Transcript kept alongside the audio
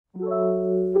Is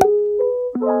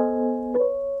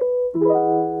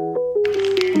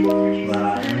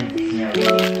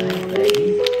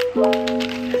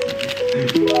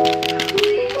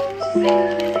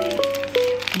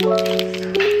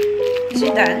she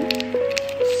done?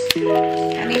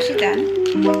 Honey, is she done?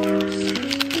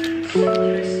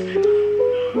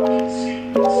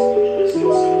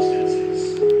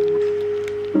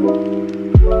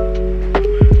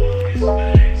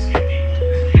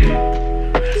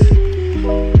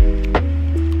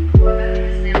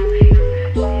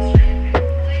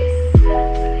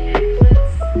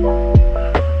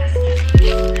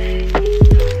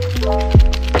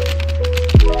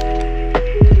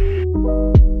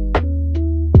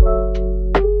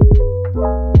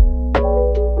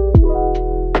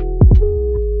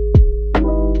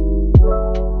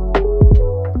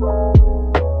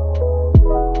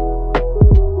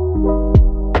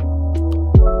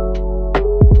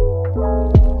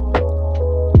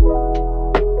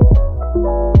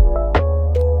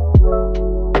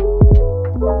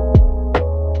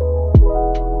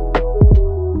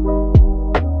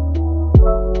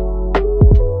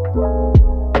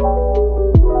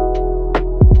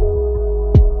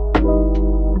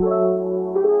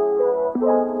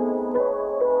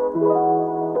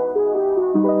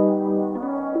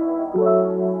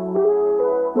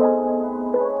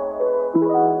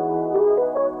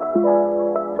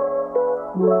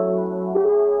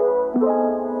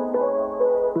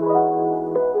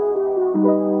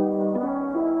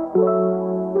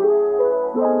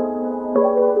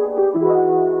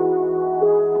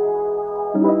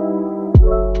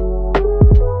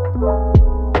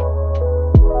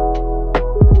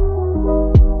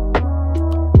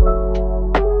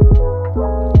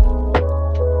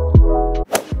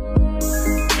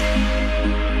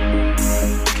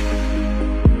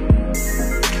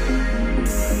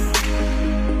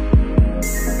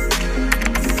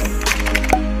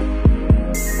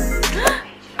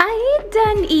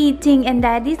 Eating and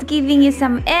daddy's giving you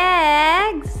some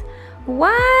eggs.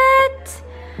 What?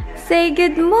 Say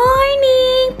good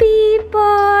morning,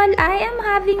 people. I am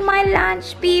having my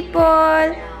lunch,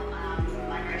 people.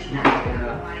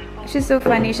 She's so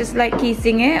funny. She's like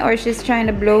kissing it, or she's trying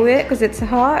to blow it because it's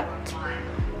hot.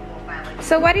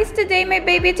 So what is today, my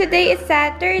baby? Today is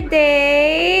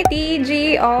Saturday.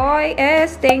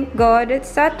 TGIS. Thank God it's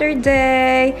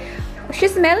Saturday.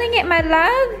 She's smelling it, my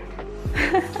love.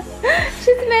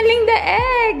 She's smelling the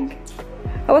egg.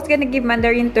 I was gonna give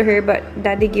mandarin to her, but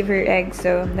daddy gave her egg,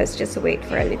 so let's just wait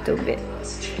for a little bit.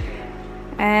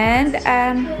 And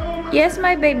yes,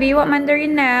 my baby, you want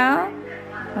mandarin now?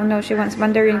 Oh no, she wants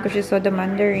mandarin because she saw the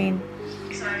mandarin.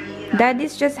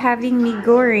 Daddy's just having mee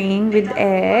goreng with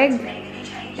egg.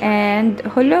 And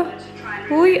hello,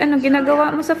 uy, ano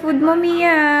ginagawa mo sa food mo,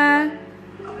 Mia?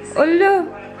 Hello,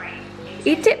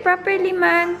 eat it properly,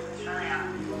 man.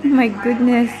 Oh my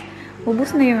goodness.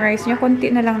 Ubus na yung rice niya. Konti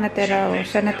na lang natira. Oh.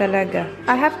 Siya na talaga.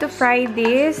 I have to fry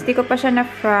this. Di ko pa siya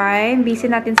na-fry. Busy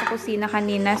natin sa kusina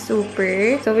kanina.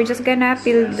 Super. So, we're just gonna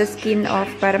peel the skin off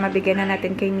para mabigyan na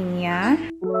natin kay Mia.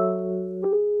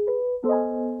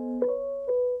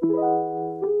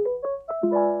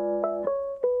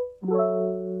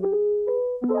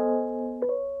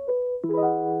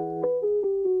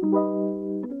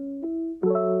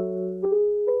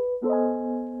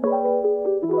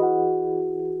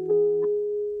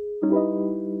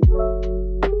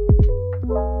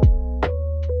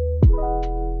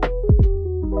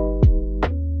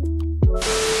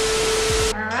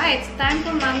 It's time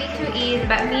for mommy to eat,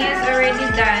 but Mia's already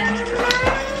done.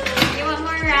 You want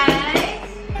more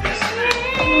rice?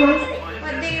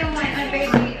 What do you want, my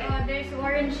baby? Oh, there's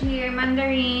orange here,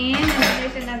 mandarin, and then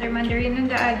there's another mandarin on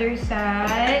the other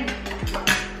side.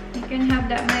 You can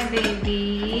have that, my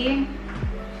baby.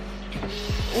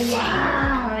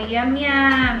 Wow, yum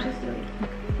yum. Just do it.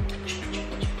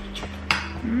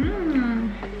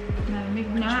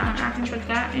 Malamig na ang aking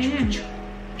pagkain.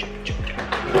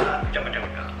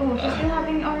 Oh, she's still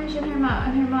having orange in her mouth,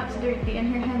 and her mouth's dirty,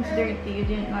 and her hand's dirty. You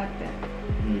didn't like that?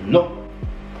 No.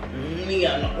 Me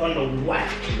are not gonna wipe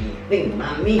anything,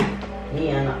 mommy. Me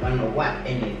are not gonna wipe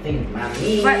anything,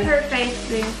 mommy. Wipe her face,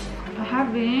 please.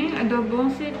 Having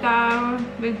adobong sitaw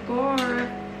with pork.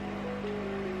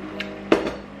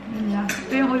 Yeah.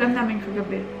 Ito yung ulam namin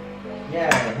kagabi. Yeah,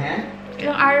 huh?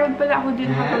 Ilang araw pala ako din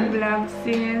nakapag-vlog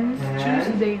since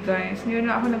Tuesday, guys. Ngayon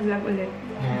na ako nag-vlog ulit.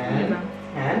 Diba?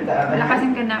 Wala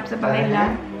kasing ganap sa bahay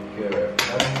lang.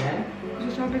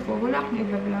 So sabi ko, wala akong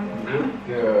i-vlog.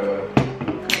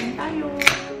 Kain tayo.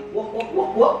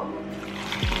 What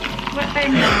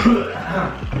time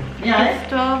now? It's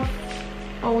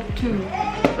 12:02.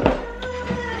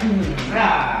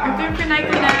 Ito yung pinay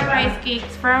ko na rice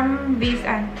cakes from Base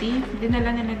Auntie.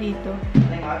 Dinala nila dito.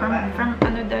 From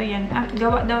ano daw yan? Ah,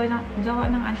 gawa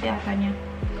ng auntie ata niya.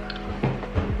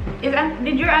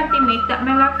 Did your auntie make that,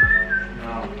 my love?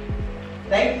 No.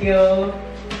 Thank you.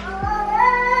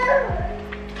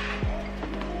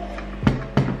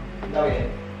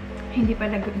 Hindi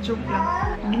pala, joke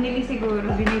lang. Binili siguro,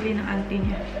 binili ng auntie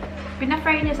niya.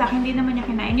 Pina-fry niya sa akin, hindi naman niya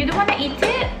kinain. You don't wanna eat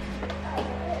it?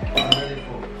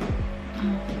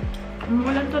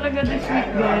 Umuulan talaga this week,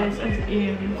 guys. As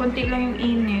in, konti lang yung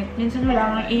init. Minsan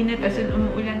wala nga init, as in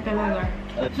umuulan talaga.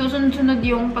 Susunod-sunod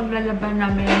yung paglalaban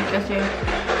namin kasi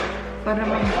para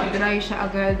mag-dry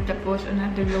siya agad, tapos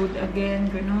another load again,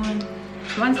 ganun.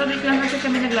 Once a week lang kasi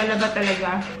kami naglalaba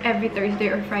talaga. Every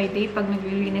Thursday or Friday, pag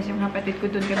naglilinis yung kapatid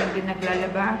ko, doon kami din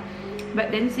naglalaba.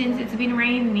 But then, since it's been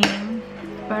raining,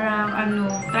 parang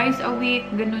thrice a week,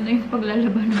 ganun na yung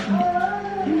paglalaba namin.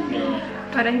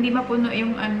 Para hindi mapuno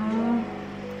yung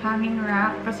hanging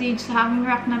rack. Kasi sa hanging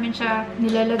rack namin siya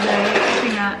nilalagay kasi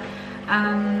nga,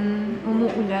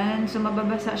 umuulan. So,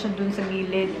 mababasa siya dun sa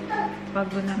gilid pag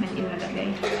doon namin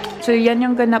ilalagay. So, yan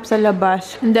yung ganap sa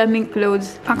labas. Ang daming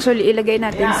clothes. Actually, ilagay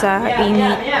natin sa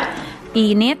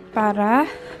init para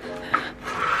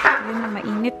yun na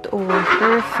mainit. Oh,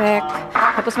 perfect.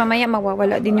 Tapos mamaya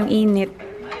mawawala din yung init.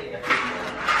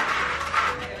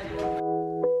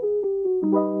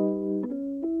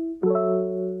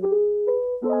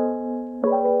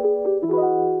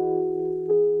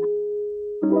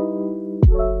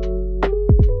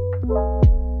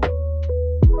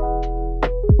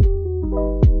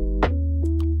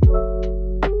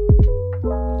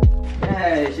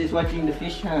 She's watching the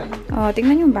fish hunt. Oh,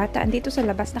 tingnan yung bata. Andito sa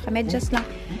labas, nakamedyas lang.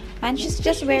 And she's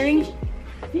just wearing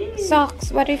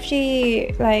socks. What if she,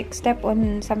 like, step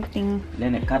on something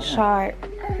sharp?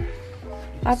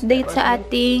 Update sa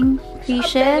ating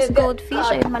fishes.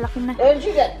 Goldfish. Ayun, malaki na.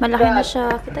 Malaki na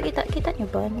siya. Kita nyo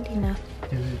ba? Hindi na.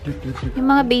 Yung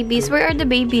mga babies. Where are the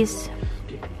babies?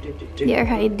 They are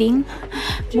hiding.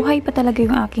 Buhay pa talaga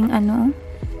yung aking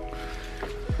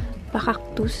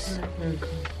pakaktus.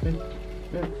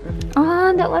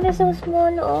 Ah, that one is so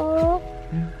small. Oh,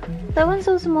 that one's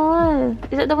so small.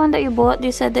 Is it the one that you bought?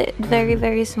 You said that very,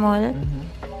 very small.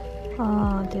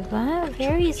 Oh, diba?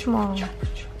 Very small.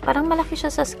 Parang malaki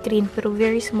siya sa screen, pero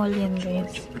very small yan,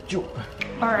 guys.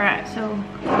 Alright, so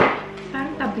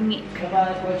parang tabingi.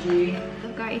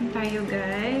 Kain tayo,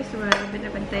 guys. Well,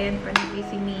 binabantayan pa ni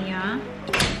si Mia.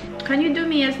 Can you do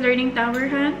Mia's learning tower,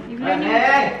 ha? Yung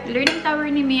learning tower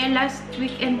ni Mia last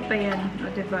weekend pa yan.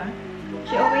 O, diba?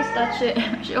 She always touch it.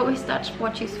 She always touch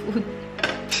Pochi's food.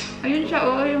 Ayun siya,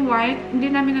 oh, yung white.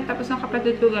 Hindi namin natapos ng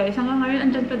kapatid ko, guys. Hanggang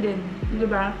ngayon, andyan pa din.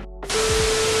 Diba?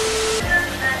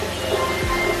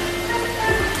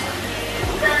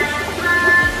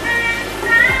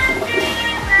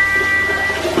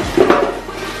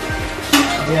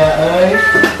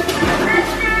 Yeah,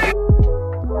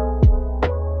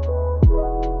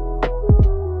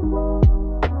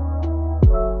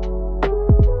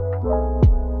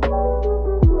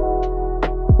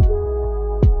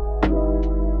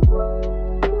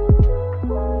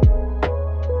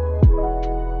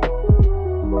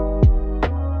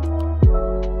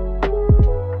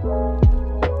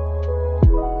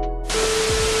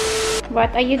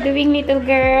 What are you doing, little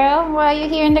girl? Why are you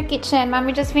here in the kitchen?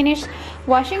 Mommy just finished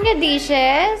washing the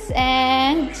dishes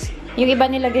and yung iba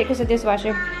nilagay ko sa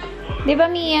dishwasher. Diba,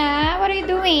 Mia? What are you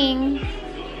doing?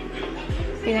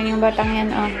 Tingnan yung batang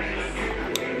yan, oh.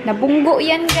 Nabunggo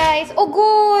yan, guys.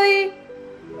 Ogoy!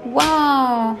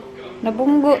 Wow!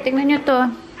 Nabunggo. Tingnan nyo to.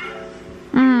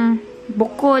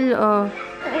 Bukol, oh.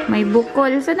 May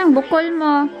bukol. Saan ang bukol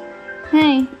mo?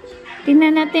 Hey,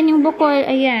 tingnan natin yung bukol.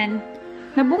 Ayan.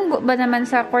 Nabunggo ba naman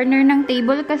sa corner ng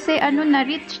table? Kasi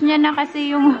na-reach niya na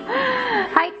kasi yung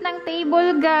height ng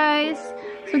table, guys.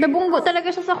 So, nabunggo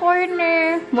talaga siya sa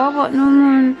corner. Wawa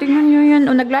naman. Tingnan nyo yan.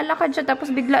 O, naglalakad siya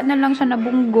tapos bigla na lang siya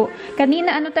nabunggo.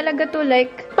 Kanina, talaga to,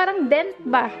 like, parang dent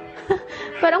ba?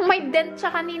 Parang may dent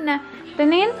siya kanina.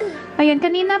 Tanin? Ayan,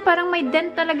 kanina parang may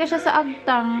dent talaga siya sa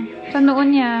agtang. Sa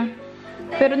noon niya.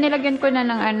 Pero nilagyan ko na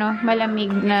ng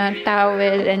malamig na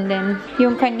towel and then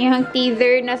yung kanyang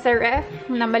teether na sa ref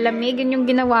na malamig, yun yung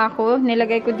ginawa ko.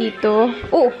 Nilagay ko dito.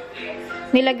 Oh!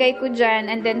 Nilagay ko dyan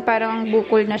and then parang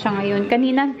bukol na siya ngayon.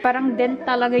 Kanina parang dent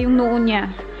talaga yung noo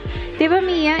niya. Diba,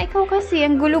 Mia? Ikaw kasi,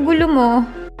 ang gulo-gulo mo.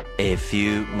 A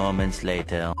few moments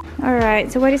later. Alright,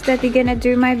 so what is Daddy gonna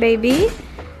do, my baby?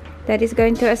 Daddy's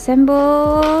going to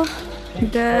assemble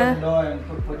the...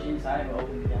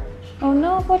 Oh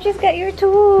no, Pochi's got your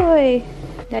toy.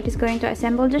 Daddy's going to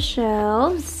assemble the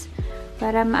shelves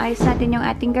Para maayos natin yung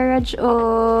ating garage,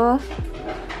 oh.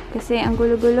 Kasi ang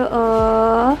gulo-gulo,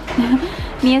 oh.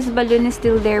 Mia's balloon is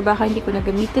still there. Baka hindi ko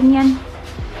nagamitin yan.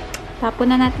 Tapon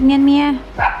na natin yan, Mia.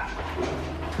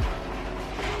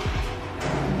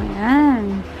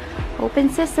 Ayan. Open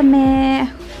sesame.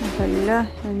 Hala,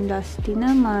 ang dusty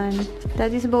naman.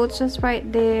 Daddy's boat's just right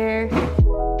there.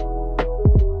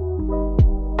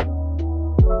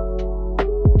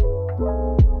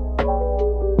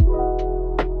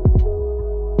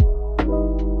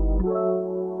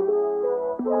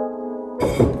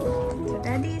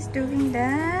 Doing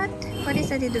that. What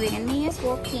is Daddy doing? And Mia's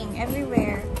walking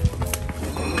everywhere.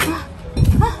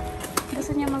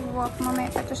 Gusto niya mag-walk.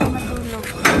 Mamaya pa ito siya matulog.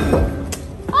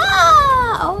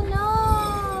 Oh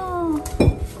no!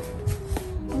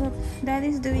 Look,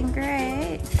 Daddy's doing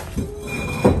great.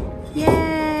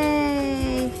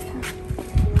 Yay!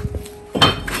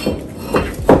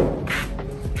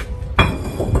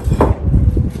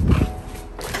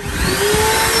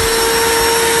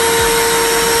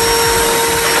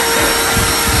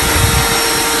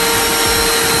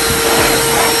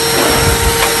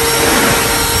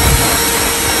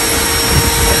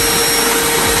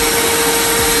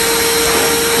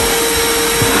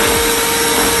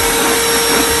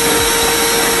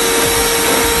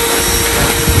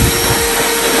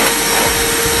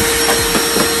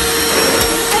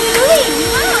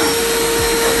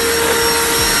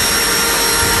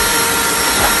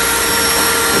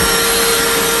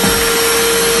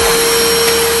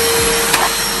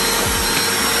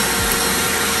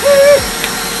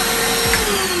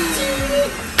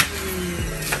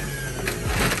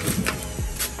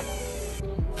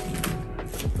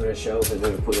 For a show, we're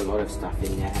going to put a lot of stuff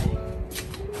in there.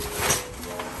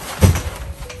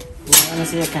 You want to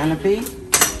see a canopy?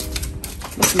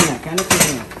 Look at that canopy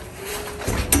here.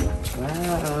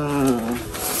 Wow.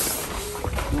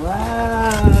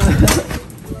 Wow.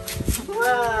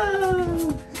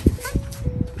 Wow.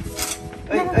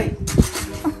 Hey, hey.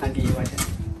 I'll give you one.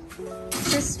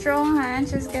 She's strong, huh?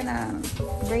 She's gonna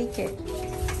break it.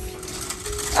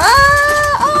 Oh!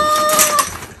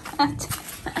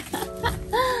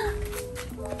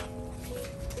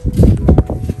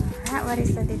 Alright, what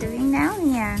is Daddy doing now,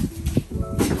 Mia?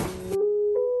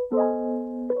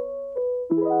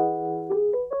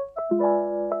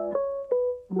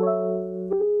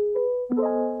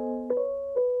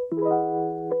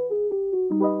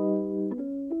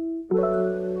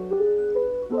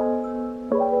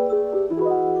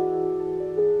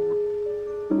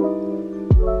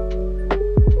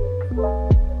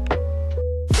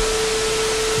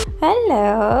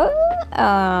 Hello.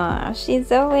 Oh, she's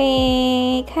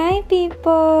awake. Hi,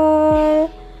 people.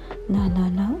 No, no,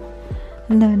 no.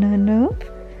 No, no, no.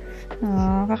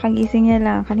 Oh, kakagising niya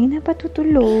lang. Kanina pa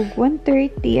tutulog.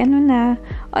 1:30. Ano na?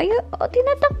 Ay, oh,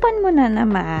 tinatakpan mo na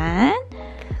naman.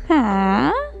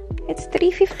 Ha? It's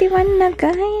 3:51 na,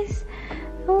 guys.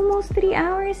 Almost 3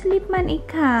 hours sleep man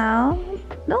ikaw.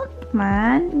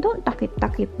 Don't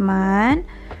takip-takip man.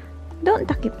 Don't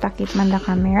takip-takip man the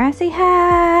camera. Say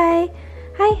hi.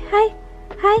 Hi, hi,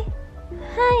 hi,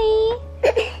 hi.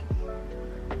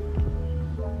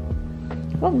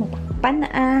 Huwag mo takpan na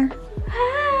ah.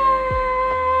 Hi.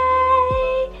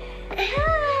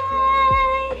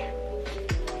 Hi.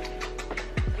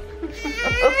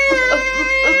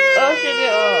 Oh, sige.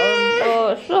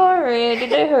 Oh, sorry. Did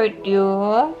I hurt you?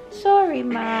 Sorry,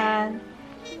 man.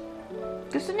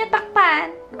 Gusto niya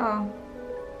takpan? Oh.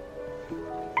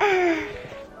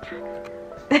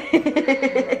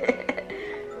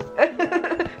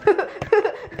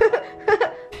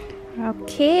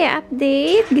 Okay,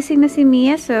 update. Gising na si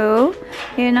Mia, so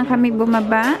yun ang kami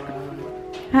bumaba.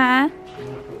 Ha?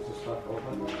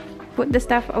 Put the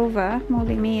stuff over.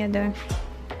 Moldy Mia doon.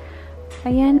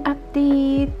 Ayan,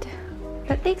 update.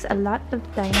 That takes a lot of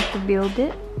time to build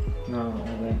it. No,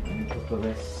 I went and took a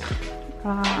rest.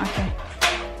 Ah, okay.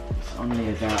 It's only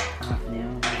about half an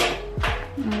hour.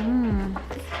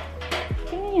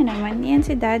 Tingnan nyo naman. Yan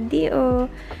si Daddy, oh.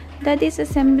 Daddy's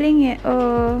assembling it,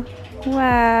 oh.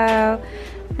 Wow.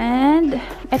 And,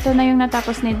 ito na yung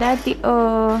natapos ni Daddy,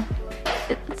 oh.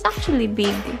 It's actually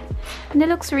big. And it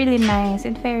looks really nice,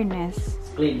 in fairness.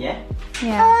 It's clean, yeah?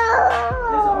 Yeah.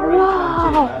 There's an orange one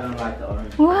too. I don't like the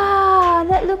orange. Wow,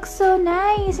 that looks so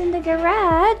nice in the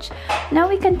garage. Now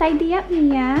we can tidy up,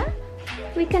 Mia.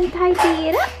 We can tidy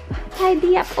it up.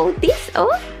 Tidy up all this, oh.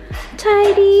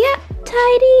 Tidy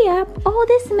up all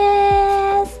this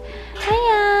mess.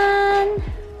 Ayan.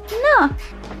 No.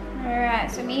 Alright,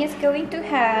 so Mia's going to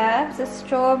have the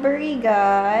strawberry,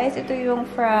 guys. Ito yung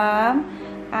from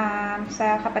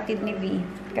sa kapatid ni V.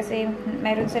 Kasi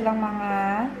meron silang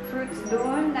mga fruit fruits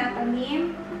doon na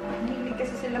tanim. Hindi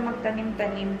kasi sila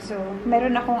magtanim-tanim. So,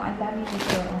 meron akong ang dami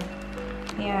dito.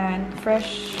 Ayan,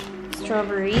 fresh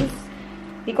strawberries.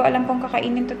 Di ko alam kung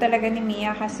kakainin to talaga ni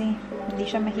Mia kasi hindi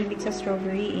siya mahilig sa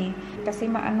strawberry eh. Kasi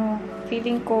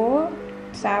feeling ko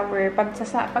sour. Pag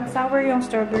sour yung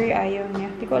strawberry, ayaw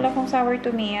niya. Di ko alam kung sour to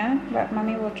Mia, but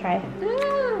mommy will try.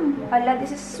 Hala,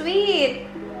 this is sweet.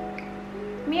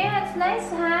 Mia, it's nice,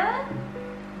 huh?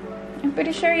 I'm pretty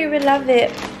sure you will love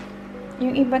it.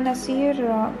 Yung iba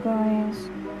nasira, guys.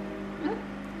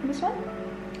 This one?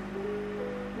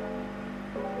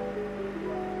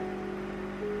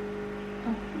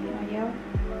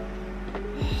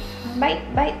 Bite,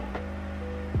 bite.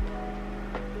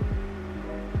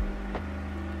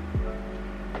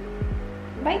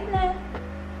 Bite na.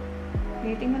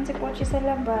 Tingnan si Pochi sa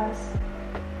labas.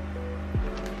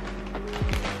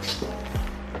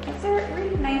 It's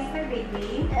really nice, my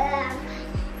baby.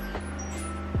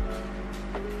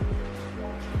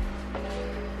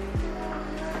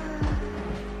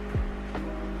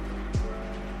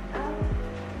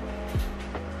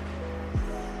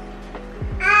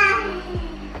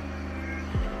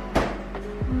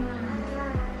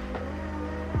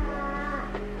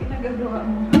 Ginagawa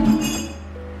mo.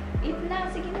 Eat na,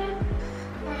 sige na.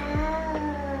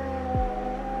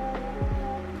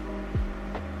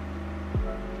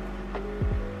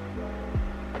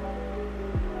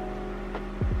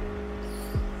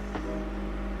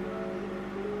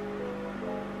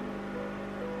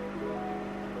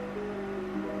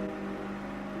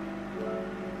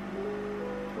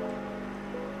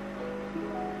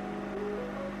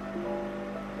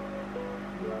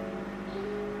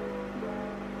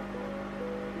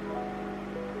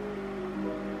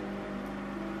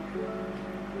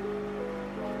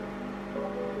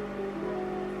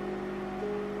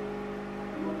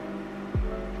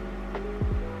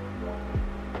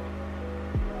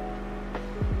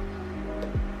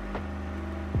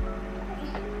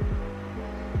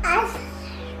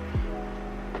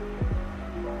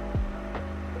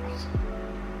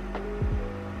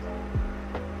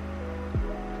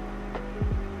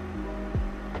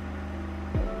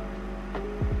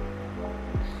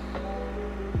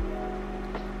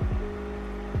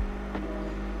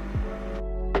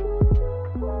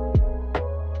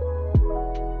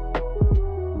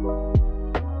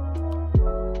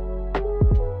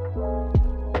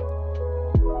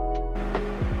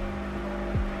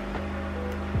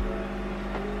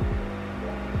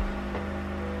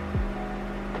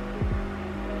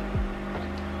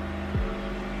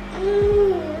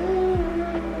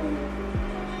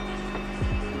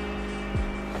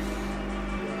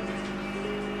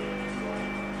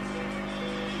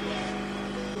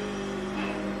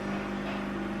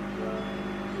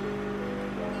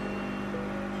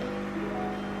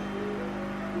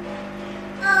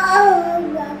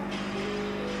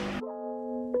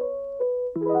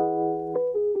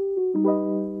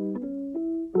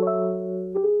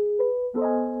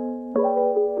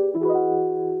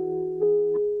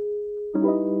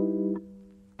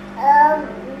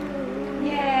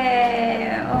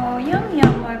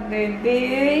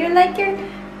 Baby, you like your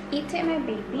eat it, my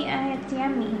baby? It's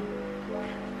yummy.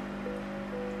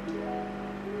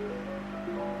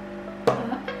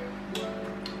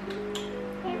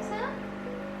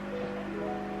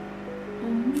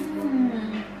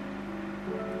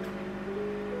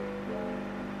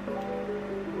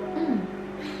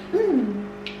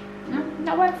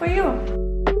 That one for you.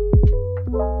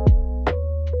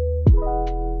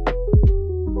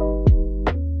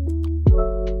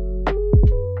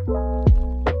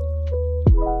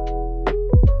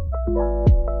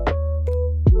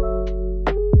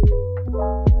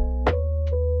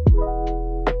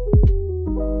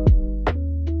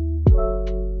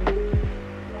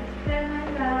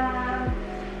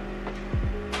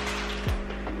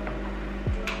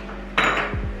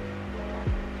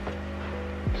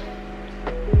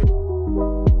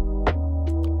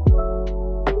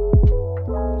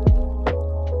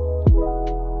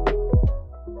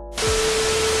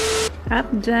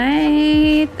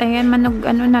 Update! Ayan,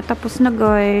 natapos na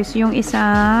guys, yung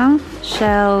isang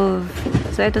shelf.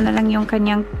 So, ito na lang yung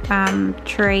kanyang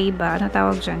tray ba? Ano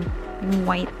tawag dyan? Yung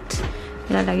white.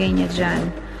 Ilalagay niya dyan.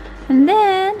 And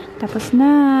then, tapos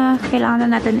na.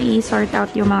 Kailangan na natin i-sort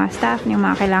out yung mga stuff, yung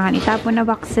mga kailangan itapon na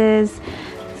boxes.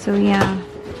 So, yeah.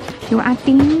 Yung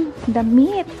ating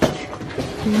damit.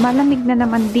 Malamig na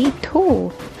naman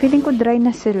dito. Feeling ko dry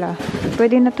na sila.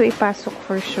 Pwede na to ipasok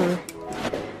for sure.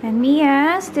 And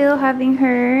Mia still having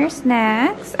her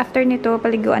snacks. After nito,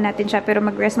 paliguan natin siya. Pero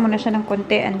mag-rest muna siya ng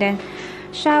konti. And then,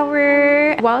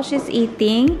 shower. While she's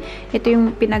eating, ito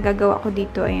yung pinagagawa ko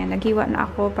dito. Ayan, naghiwa na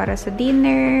ako para sa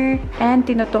dinner. And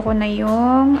tinuto ko na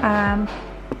yung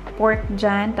pork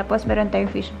dyan. Tapos meron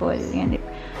tayong fishball. Ayan,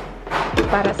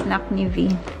 para snack ni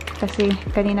V. Kasi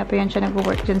kanina pa yan siya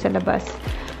nag-work dyan sa labas.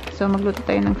 So, magluto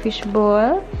tayo ng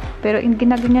fishball. Pero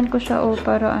ginaganyan ko siya,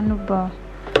 para ano ba?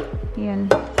 Ayan.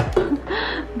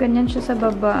 Ganyan siya sa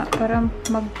baba para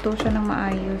magto siya ng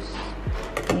maayos.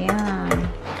 Ayan.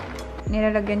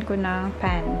 Nilalagyan ko ng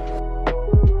pan.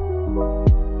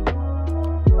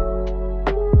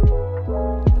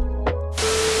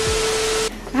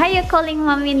 Are you calling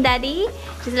mommy and daddy?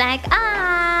 She's like,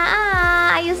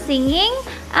 are you singing?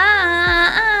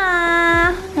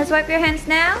 Let's wipe your hands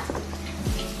now.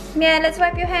 Yeah, let's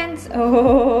wipe your hands.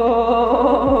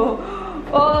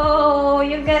 Oh,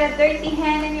 you got a dirty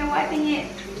hand and you're wiping it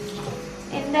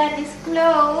in daddy's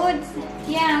clothes.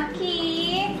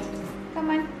 Yucky. Come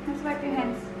on, let's wipe your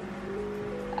hands.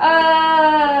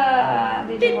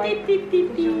 Did you wipe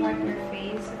your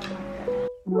face?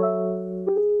 Oh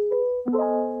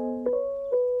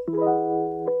my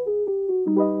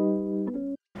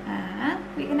God.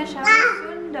 We're gonna shower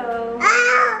soon though.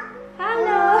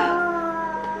 Hello.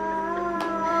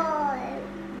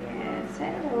 Yes,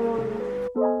 hello.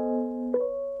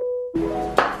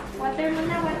 Water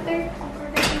muna, water. Don't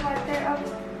forget the water.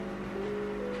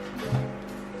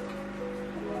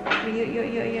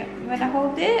 You wanna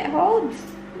hold it? Hold.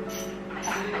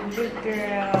 Good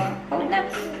girl. Hold na.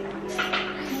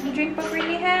 You drink pa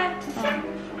pretty, ha?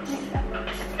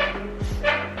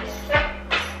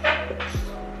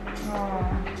 Oh.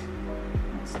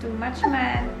 That's too much,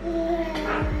 man.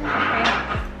 Okay.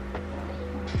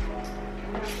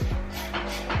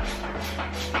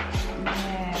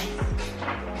 Yes.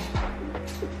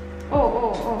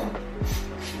 Oh.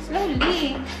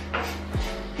 Slowly.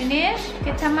 Finish?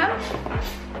 Okay, tama?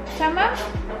 Tama?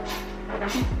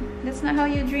 That's not how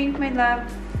you drink, my love.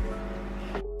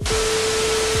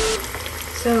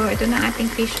 So, ito na ating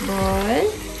fishball.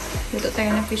 Luto tayo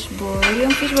ng fishball.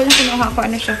 Yung fishball na kinuha ko,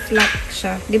 ano siya, flat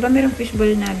siya. Di ba merong fishball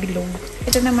na bilog?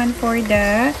 Ito naman for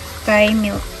the Thai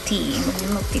milk tea.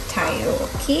 Mag-milk tea tayo,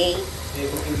 okay?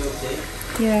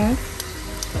 Yeah.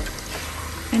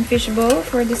 And fishball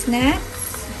for the snacks.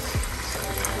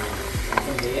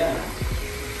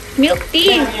 Milk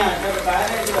tea!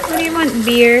 What do you want?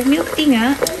 Beer? Milk tea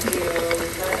nga.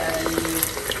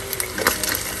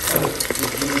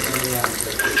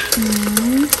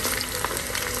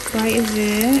 Why is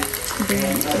it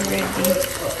burnt already?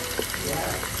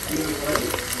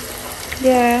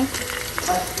 Yeah.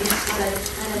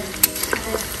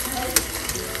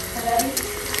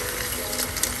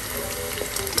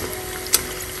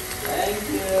 Thank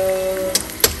you.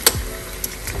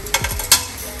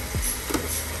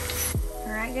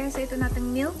 Alright guys, ito nating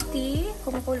milk tea.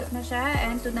 Kumukulo na siya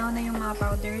and tunaw na yung mga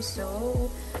powders. So,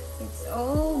 it's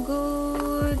all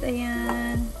good.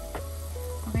 Ayan.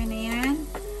 Okay na yan.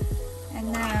 And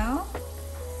now,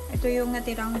 ito yung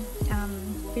natirang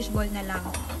fishball na lang.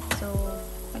 So,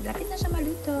 maglapit na siya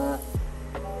maluto.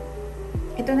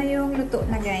 Ito na yung luto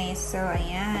na guys. So,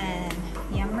 ayan.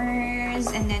 Yummers.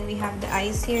 And then we have the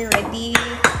ice here ready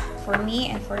for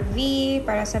me and for V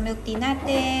para sa milk tea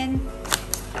natin.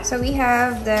 So, we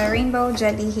have the rainbow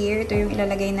jelly here. Ito yung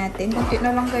ilalagay natin. Kunti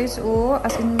na lang guys. Oh,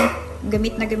 as in,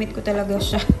 gamit na gamit ko talaga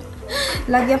siya.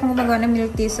 Lagi akong gumagawa ng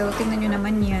milk tea. So, tingnan nyo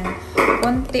naman yan.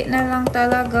 Kunti na lang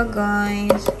talaga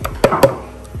guys.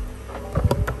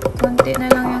 Kunti na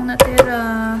lang yung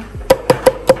natira.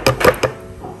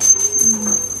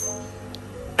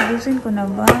 Ayusin ko na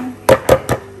ba?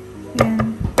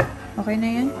 Yan. Okay na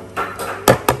yan?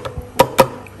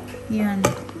 Yan.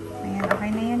 Ayan, okay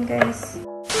na yan guys.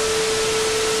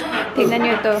 Tignan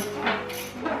nyo to.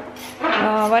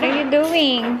 Oh, what are you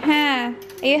doing? Huh?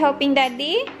 Are you helping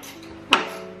daddy?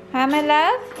 Huh, my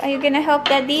love? Are you gonna help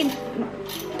daddy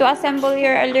to assemble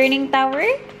your learning tower?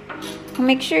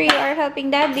 Make sure you are helping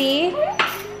daddy.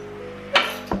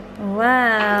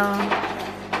 Wow.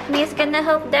 Mia's gonna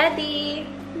help daddy.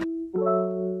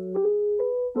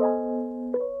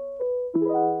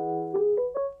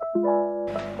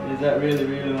 Is that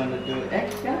really want to do it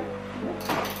extra?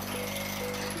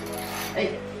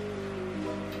 Hey!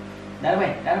 That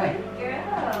way, that way.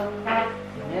 Girl.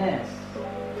 Yes.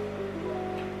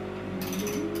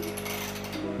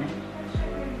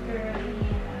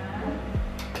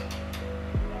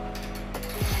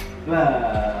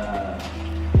 Wow.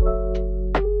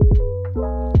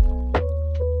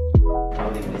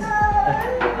 Holding this.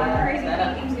 Stand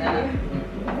up, stand up.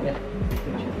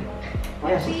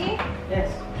 Yes.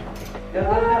 Yes. Go.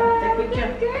 Take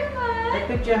picture. Take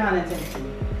picture, honey.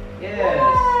 Yes.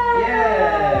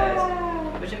 Yes.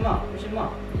 Push it more. Push it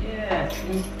more. Yes. Push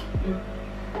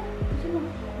it more.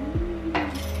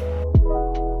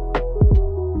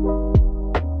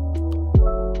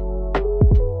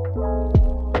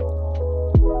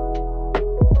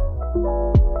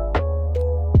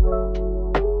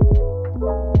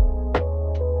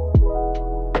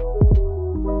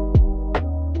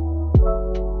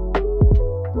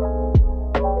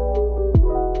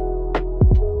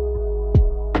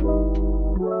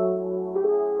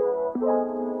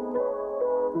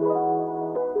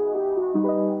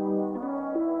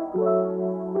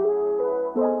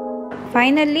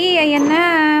 Finally, ayan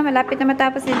na. Malapit na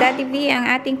matapos ni Daddy V ang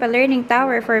ating pa-learning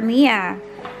tower for Mia.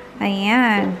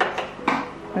 Ayan.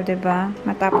 O, diba?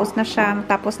 Matapos na siya.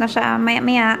 Matapos na siya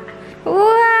maya-maya.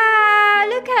 Wow!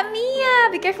 Look at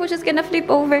Mia! Be careful, she's gonna flip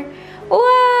over.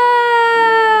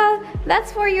 Wow!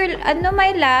 That's for your, ano,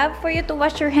 my love, for you to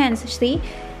wash your hands. See?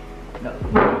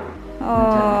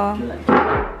 Oh.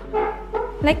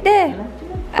 Like that.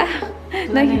 Ah.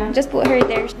 No, just put her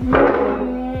there.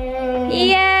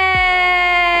 Yay!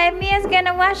 Mia's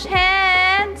gonna wash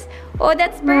hands. Oh,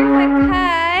 that's perfect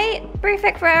height.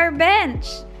 Perfect for our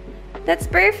bench. That's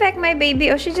perfect, my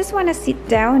baby. Oh, she just wanna sit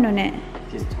down on it.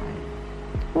 She's tired.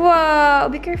 Wow!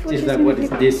 Be careful. She's like, what is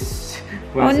this?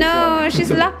 Oh no, she's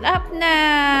locked up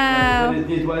now. What is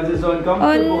this? Why is this so Oh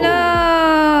uncomfortable? no!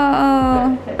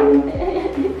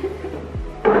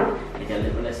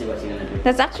 Let's see what she's gonna do.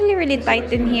 That's actually really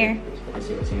tight in here.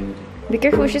 Let's see what she's gonna do. Be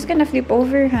careful, she's gonna flip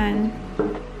over, Han.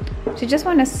 She just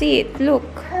wanna sit. Look.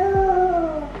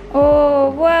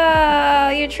 Oh,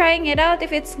 wow. You're trying it out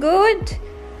if it's good?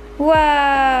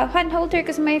 Wow. Han, hold her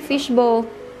because my fishbowl.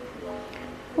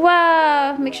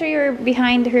 Wow. Make sure you're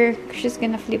behind her. She's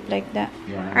gonna flip like that.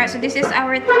 Alright, so this is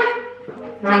our time.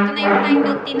 So, ito na yung time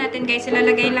milk tea natin, guys.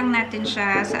 Ilalagay lang natin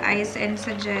siya sa ice and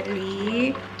sa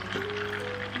jelly.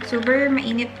 Super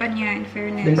mainit pa niya, in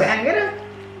fairness. Dengbayaan ka na.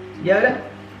 Ya udah.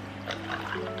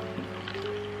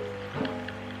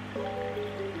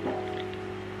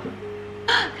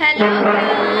 Hello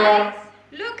guys!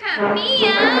 Look at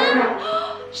Mia!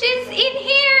 She's in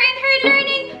here in her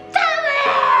learning tower!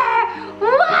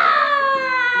 Wow!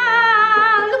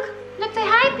 Look, say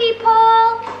hi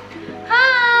people!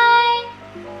 Hi!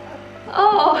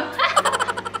 Oh!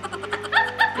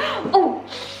 Oh!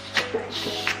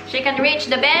 She can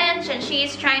reach the bench and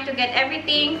she's trying to get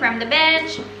everything from the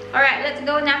bench. Alright, let's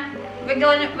go now. We're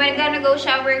gonna go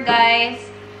shower, guys.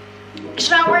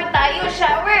 Shower tayo,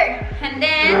 shower! And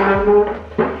then,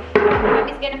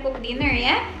 Mommy's gonna cook dinner,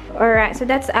 yeah? Alright, so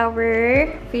that's our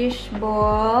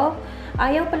fishball.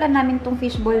 Ayaw pala namin tong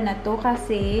fishball na to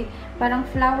kasi parang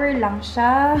flour lang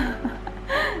siya.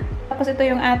 Tapos ito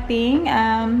yung ating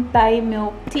Thai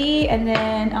milk tea. And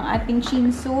then, ang ating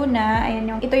chinsu na, ayan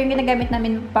yung, ito yung ginagamit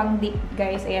namin pang dip,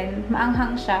 guys. Ayan,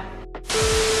 maanghang siya.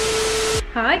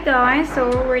 Hi guys,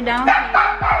 so we're down here.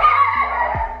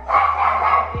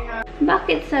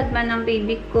 Bakit sad man ang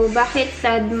baby ko? Bakit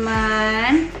sad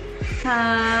man?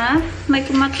 Ha? May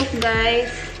kumatok,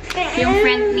 guys. Yung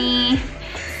friend ni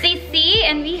Sissy.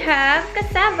 And we have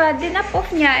cassava. Dinap-off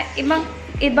niya.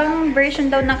 Ibang version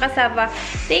daw ng cassava.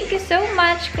 Thank you so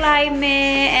much,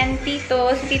 Climate and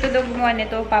Tito. Si Tito daw gumawa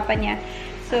nito, papa niya.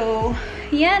 So,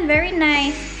 yan. Very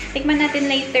nice. Tikman natin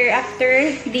later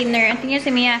after dinner. Tingnan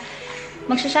si Mia.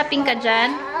 Magsha-shopping ka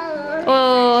dyan?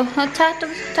 Oh, tato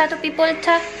people,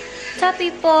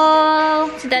 people.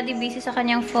 Si Daddy busy sa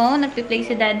kanyang phone. Nagpi-play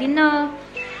si Daddy, no?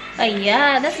 Ay,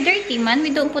 yeah. That's dirty, man.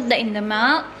 We don't put that in the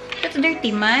mouth. That's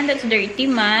dirty, man. That's dirty,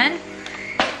 man.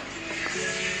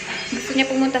 Gusto niya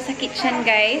pumunta sa kitchen,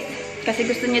 guys. Kasi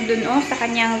gusto niya dun, oh, sa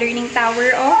kanyang learning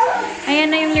tower, oh. Ayan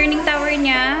na yung learning tower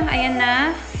niya. Ayan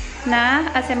na.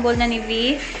 Assemble na ni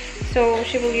V. So,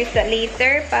 she will use that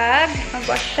later pag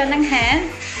mag-wash siya ng hands.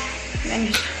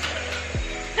 Ayan siya.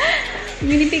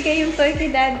 Binibigay yung toy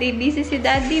kay Daddy. Busy si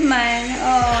Daddy man.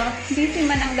 Oh, busy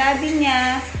man ang Daddy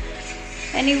niya.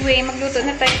 Anyway, magluto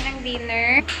na tayo ng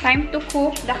dinner. Time to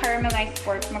cook the caramelized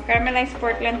pork. Mag-caramelized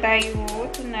pork lang tayo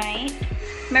tonight.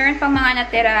 Meron pang mga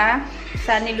natira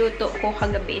sa niluto ko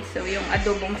kagabi. So, yung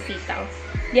adobong sitaw.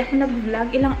 Di ako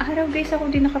nag-vlog. Ilang araw, guys, ako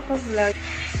din nakapag-vlog.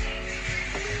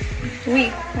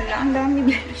 Uy, wala. Ang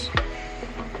dami, guys.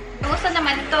 Kumusta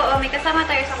naman ito? Oh, may kasama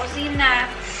tayo sa kusina.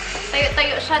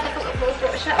 Tayo-tayo siya, tapos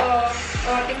upo-upo siya, oh.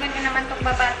 Oh, tingnan nyo naman itong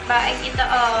babae kita,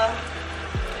 oh.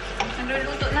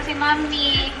 Nagluluto na si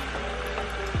Mami.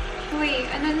 Uy,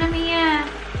 ano na, Mia?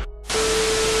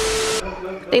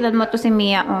 Tingnan mo to si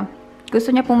Mia, oh.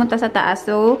 Gusto niya pumunta sa taas,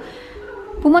 so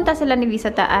pumunta sila ni V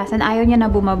sa taas, and ayaw niya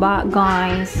na bumaba,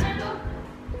 guys.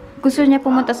 Gusto niya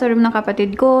pumunta sa room ng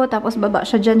kapatid ko, tapos baba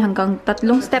siya dyan hanggang 3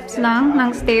 steps lang ng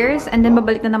stairs, and then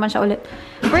babalik na naman siya ulit.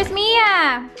 Where's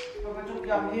Mia?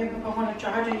 Hello?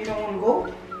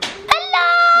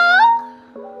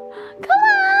 Come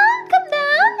on, come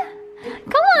down.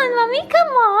 Come on, mommy,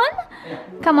 come on.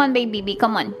 Come on, baby,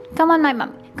 come on. Come on, my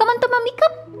mommy. Come on to mommy,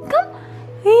 come.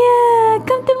 Yeah,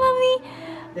 come to mommy.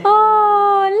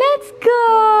 Oh, let's go.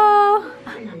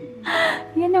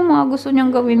 Yan ang mga gusto niyang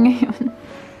gawin ngayon.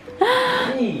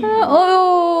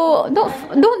 Oh,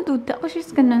 don't do that.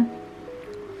 She's gonna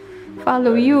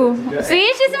follow you. See,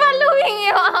 she's following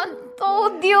you. I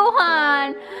told you,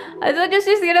 Han. I told you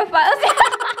she's gonna follow.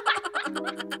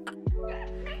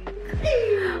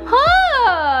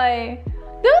 Hi.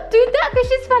 Don't do that because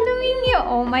she's following you.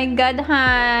 Oh my God,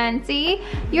 Han. See,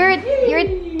 you're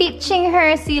teaching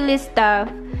her silly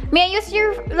stuff. May I use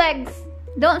your legs?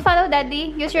 Don't follow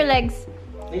Daddy. Use your legs.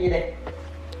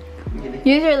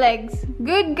 Use your legs.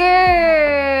 Good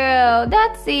girl.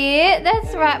 That's it.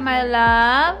 That's right, my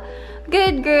love.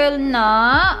 Good girl,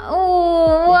 na.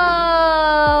 Oh,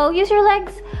 wow. Use your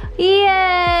legs.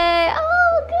 Yeah.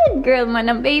 Oh, good girl,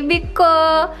 man, baby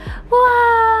ko.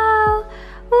 Wow.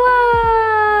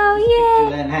 Wow.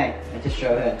 Yeah. Hey, I just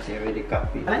show her. She already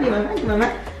copied.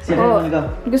 Mama. Oh,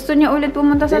 gusto niya ulit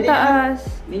pumunta sa taas.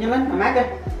 Hindi naman, mamaga.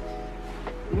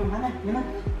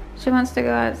 She wants to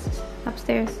go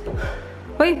upstairs.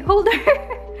 Wait, hold her.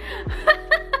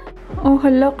 Oh,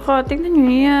 hala ka. Tingnan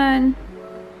niyo yan.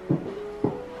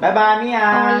 Bye-bye, Mia.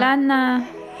 Oh, wala na.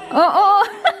 Oh.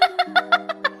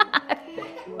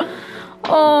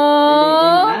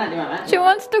 Oh. She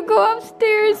wants to go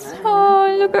upstairs. Oh,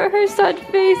 look at her sad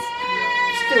face.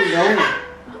 Still going.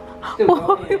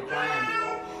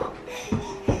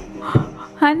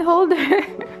 Han, hold her.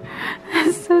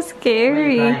 That's so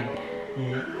scary.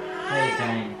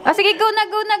 Oh, sige, go na.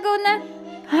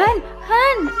 Han!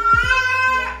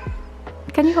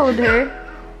 Can you hold her?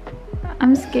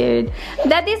 I'm scared.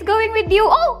 Daddy's going with you.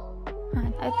 Oh!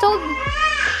 I told you.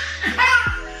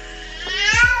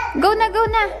 Go na. Go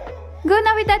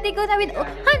na with Daddy. Go na with... Oh,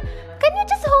 Han, can you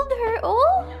just hold her?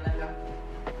 Oh!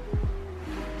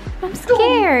 I'm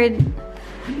scared.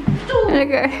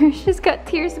 Look at her. She's got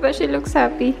tears, but she looks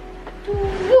happy.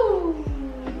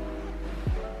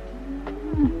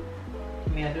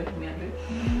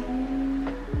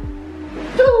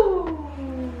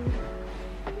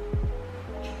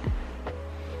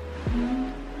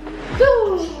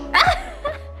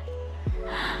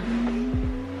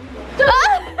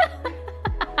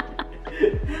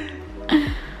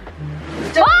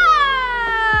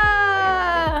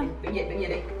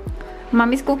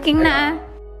 Mommy's cooking na.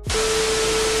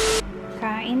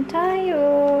 Kain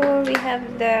tayo. We have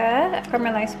the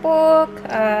caramelized pork,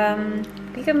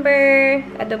 cucumber,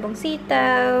 adobong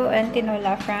sitaw, and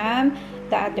tinola from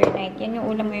the other night. Yan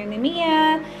yung ulam ngayon ni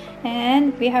Mia.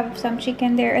 And we have some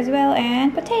chicken there as well,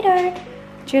 and potato.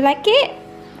 Do you like it?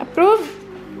 Approve?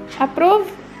 Approve?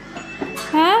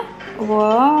 Ha?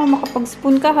 Wow,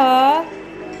 makapag-spoon ka ha?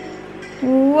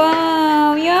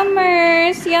 Wow,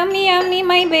 yummers! Yummy,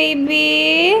 my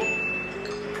baby!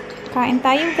 Kain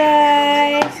tayo,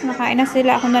 guys. Nakain na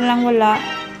sila. Ako na lang wala.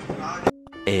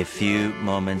 A few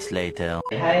moments later.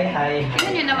 Hi.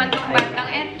 Tignan nyo naman itong batang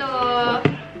ito.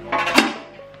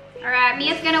 Alright,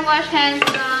 Mia's gonna wash hands,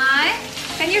 guys.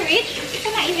 Can you reach? You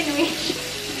cannot even reach.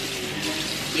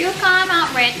 You come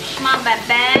out reach, my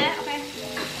baby.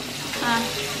 Okay.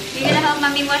 You gonna help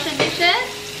Mommy wash the dishes?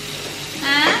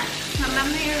 Huh?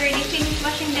 Mommy already finished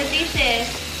washing the dishes.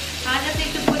 I just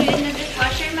need to put it in the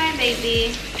dishwasher, my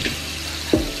baby.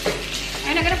 Are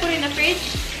you not gonna put it in the fridge?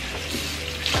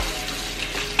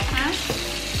 Huh?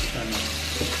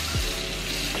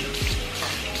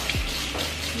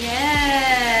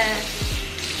 Yes.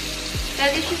 The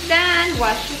dish is done.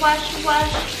 Wash.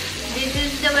 This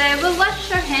is the way we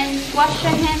wash our hands. Wash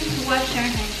your hands.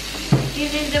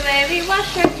 This is the way we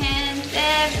wash our hands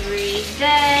every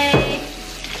day.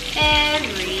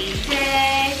 Every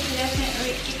day.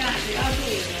 She can't do it. I'll do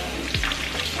it though.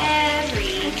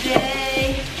 Every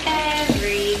day.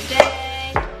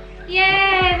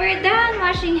 Yay! We're done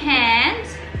washing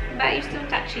hands. But you're still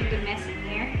touching the mess in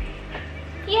here.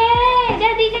 Yay!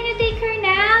 Daddy, can you take her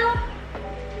now?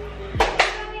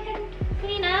 So we can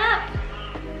clean up.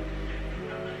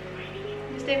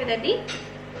 You stay with Daddy?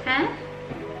 Huh?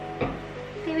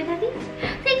 Stay with Daddy?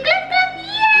 Say clap!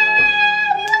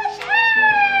 Yeah! We wash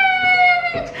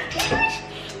hands! We wash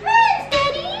hands,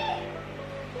 Daddy!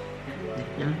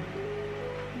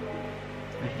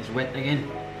 It's wet again.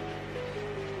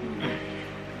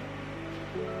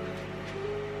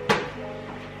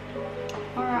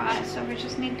 Alright, so we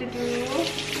just need to do...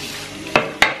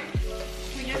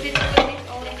 We just need to put this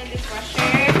all in the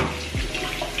dishwasher.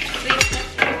 Sweep the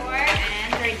floor,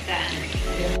 and we're done.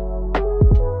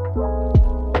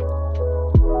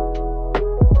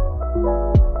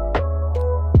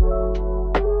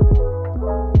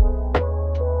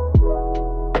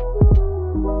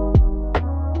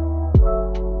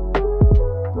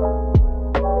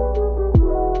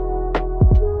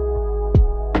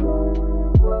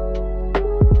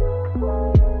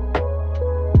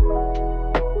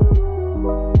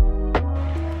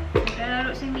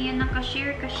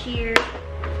 Cashier.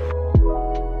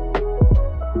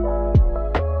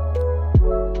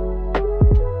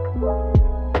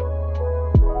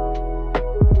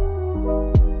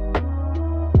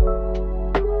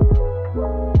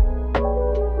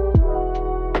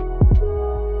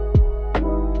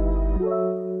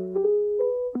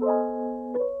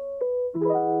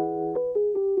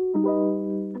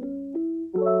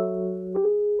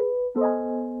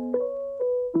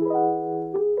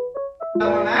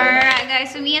 Alright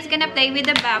guys, so Mia's gonna play with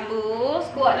the bubbles.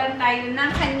 Kuha lang tayo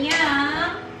ng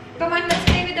kanyang. Come on, let's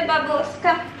play with the bubbles.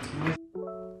 Come.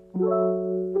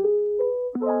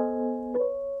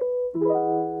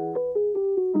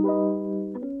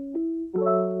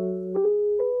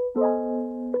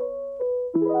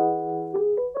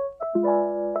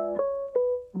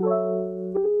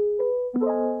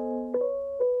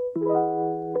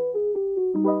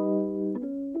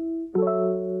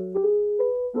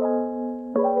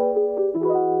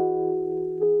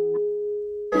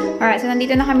 Alright, so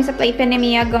nandito na kami sa playpen ni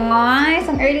Mia, guys.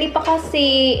 Ang early pa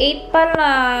kasi. 8 pa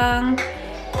lang.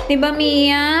 Diba,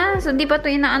 Mia? So, di pa ito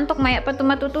inaantok. Maya pa ito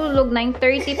matutulog.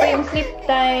 9:30 pa yung sleep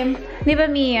time. Diba,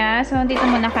 Mia? So, nandito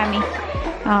muna kami.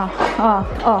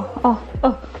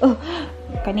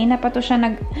 Kanina pa to siya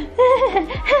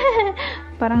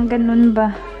Parang ganun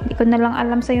ba? Hindi ko na lang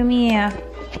alam sa'yo, Mia.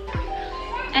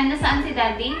 And nasaan si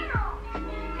Daddy?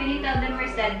 Can you tell them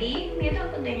where's Daddy? Mia,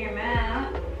 don't put in your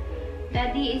mouth.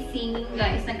 Daddy is singing,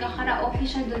 guys. Nagka-karaoke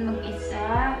siya doon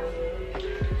mag-isa.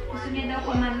 Gusto niya daw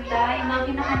kumanta. Yung mga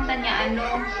kinakanta niya,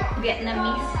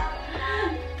 Vietnamese.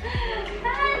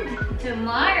 And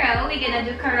tomorrow, we're gonna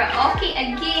do karaoke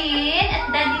again at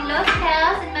Daddy Love's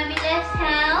house and Mommy Love's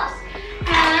house.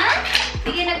 Huh?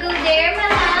 We're gonna go there,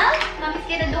 my love? Mommy's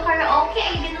gonna do karaoke.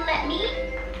 Are you gonna let me?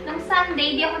 Nung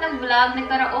Sunday, di ako nag-vlog.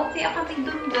 Nag-karaoke ako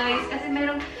doon, guys. Kasi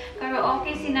merong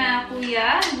karaoke sina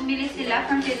kuya. Bumili sila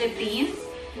from Philippines.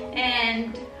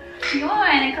 And,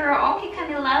 yun. Nag-karaoke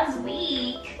kami last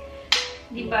week.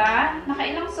 Diba?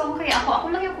 Nakailang song kaya ako. Ako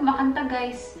lang yung kumakanta,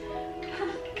 guys.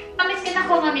 Mamiss ka na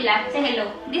ko, Mamila. Say hello.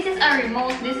 This is a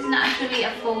remote. This is not actually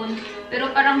a phone. Pero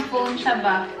parang phone siya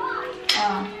ba?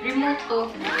 Remote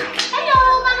to. Hello,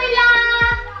 Mamila!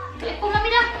 Balik po,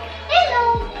 Mamila.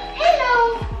 Hello! Hello!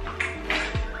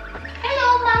 Hello,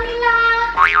 Mamila!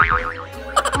 Hello,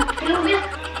 Mamila!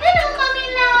 Hello,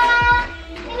 Mamila!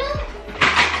 Hello?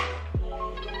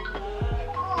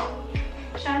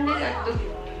 Channel ato.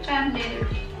 Channel.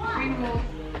 Remote.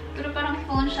 Pero parang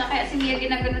phone siya. Kaya si Mia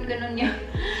ginaganon-ganon niya.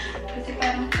 Kasi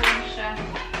parang phone siya.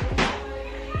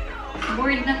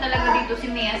 Bored na talaga dito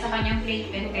si Mia sa kanyang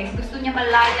playpen, guys. Gusto niya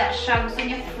malaya siya. Gusto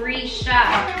niya free siya.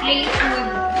 Play food.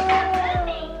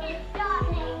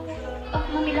 Oh,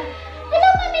 Mamila. Hello,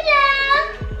 Mamila!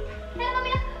 Hello,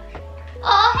 Mamila.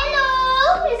 Oh, hello!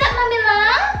 Is that Mamila?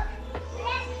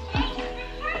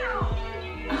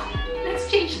 Oh,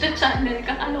 let's change the channel.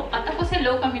 Kakaloka. Tapos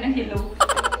hello kami ng hello.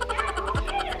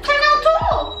 Channel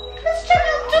 2! That's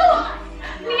channel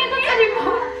 2! Mia, that's a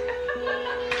remote.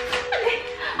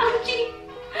 Ouchie!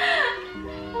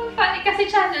 Funny kasi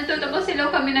channel 2. Tapos hello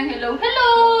kami ng hello.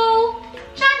 Hello!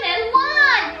 Channel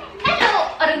 1!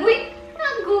 Hello! Aragoy!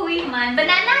 Aragoy man.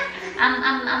 Banana?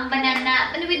 Banana.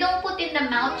 But we don't put in the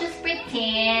mouth. Just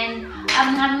pretend.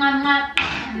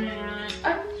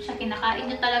 Siya kinakain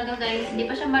niya talaga, guys. Hindi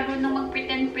pa siya marunong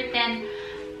mag-pretend.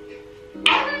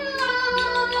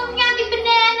 Yummy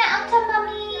banana. Ata,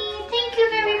 mommy. Thank you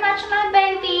very much, my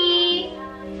baby.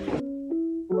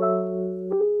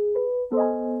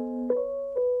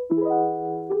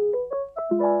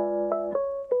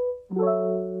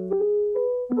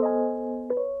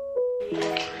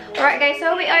 Alright guys,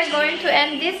 so we are going to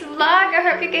end this vlog. I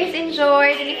hope you guys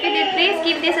enjoyed. And if you did, please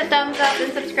give this a thumbs up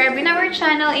and subscribe in our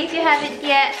channel if you haven't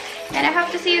yet. And I hope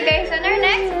to see you guys on our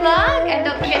next vlog. And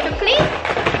don't forget to click.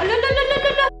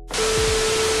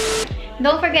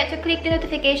 Don't forget to click the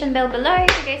notification bell below if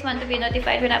you guys want to be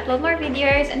notified when I upload more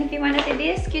videos. And if you want to see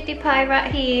this cutie pie right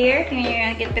here,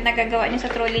 tingnan nyo yung pinagagawa niya sa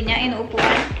trolley niya,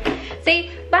 inuupuan. Say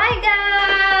bye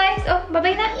guys! guys. Oh,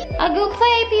 bye-bye na. I'll go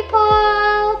play,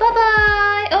 people.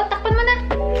 Bye-bye. Oh,